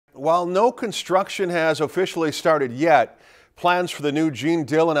While no construction has officially started yet, plans for the new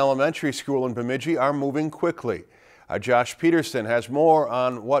Dillon Elementary School in Bemidji are moving quickly. Josh Peterson has more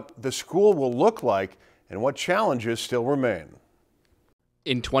on what the school will look like and what challenges still remain.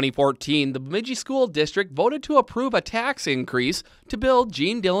 In 2014, the Bemidji School District voted to approve a tax increase to build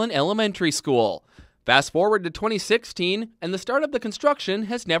Dillon Elementary School. Fast forward to 2016, and the start of the construction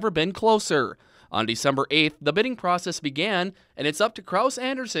has never been closer. On December 8th, the bidding process began, and it's up to Kraus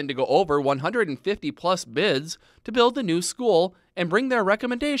Anderson to go over 150-plus bids to build the new school and bring their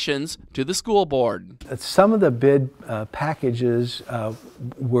recommendations to the school board. Some of the bid packages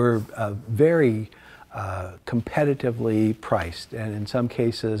were very competitively priced, and in some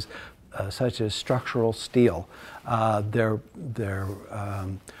cases, such as structural steel, there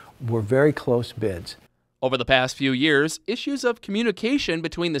were very close bids. Over the past few years, issues of communication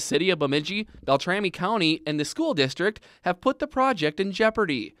between the city of Bemidji, Beltrami County, and the school district have put the project in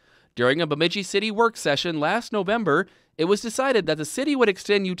jeopardy. During a Bemidji City work session last November, it was decided that the city would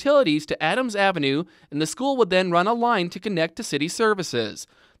extend utilities to Adams Avenue and the school would then run a line to connect to city services.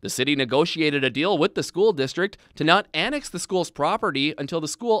 The city negotiated a deal with the school district to not annex the school's property until the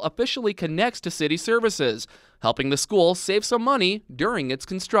school officially connects to city services, helping the school save some money during its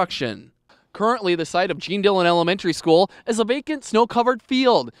construction. Currently, the site of Dillon Elementary School is a vacant snow-covered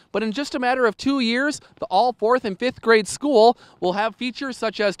field, but in just a matter of 2 years, the all 4th and 5th grade school will have features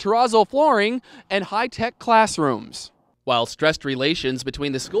such as terrazzo flooring and high-tech classrooms. While stressed relations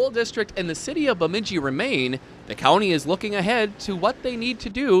between the school district and the city of Bemidji remain, the county is looking ahead to what they need to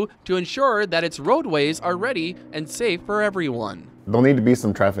do to ensure that its roadways are ready and safe for everyone. There'll need to be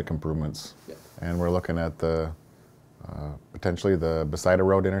some traffic improvements, and we're looking at potentially the Besida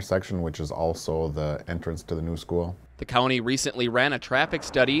Road intersection, which is also the entrance to the new school. The county recently ran a traffic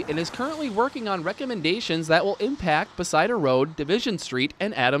study and is currently working on recommendations that will impact Besida Road, Division Street,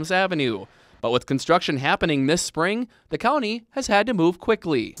 and Adams Avenue. But with construction happening this spring, the county has had to move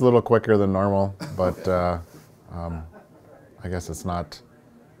quickly. It's a little quicker than normal, but I guess it's not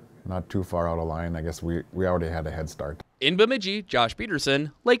too far out of line. I guess we already had a head start. In Bemidji, Josh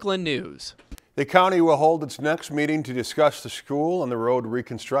Peterson, Lakeland News. The county will hold its next meeting to discuss the school and the road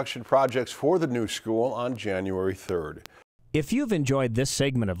reconstruction projects for the new school on January 3rd. If you've enjoyed this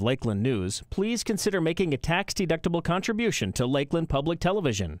segment of Lakeland News, please consider making a tax-deductible contribution to Lakeland Public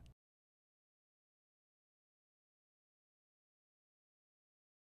Television.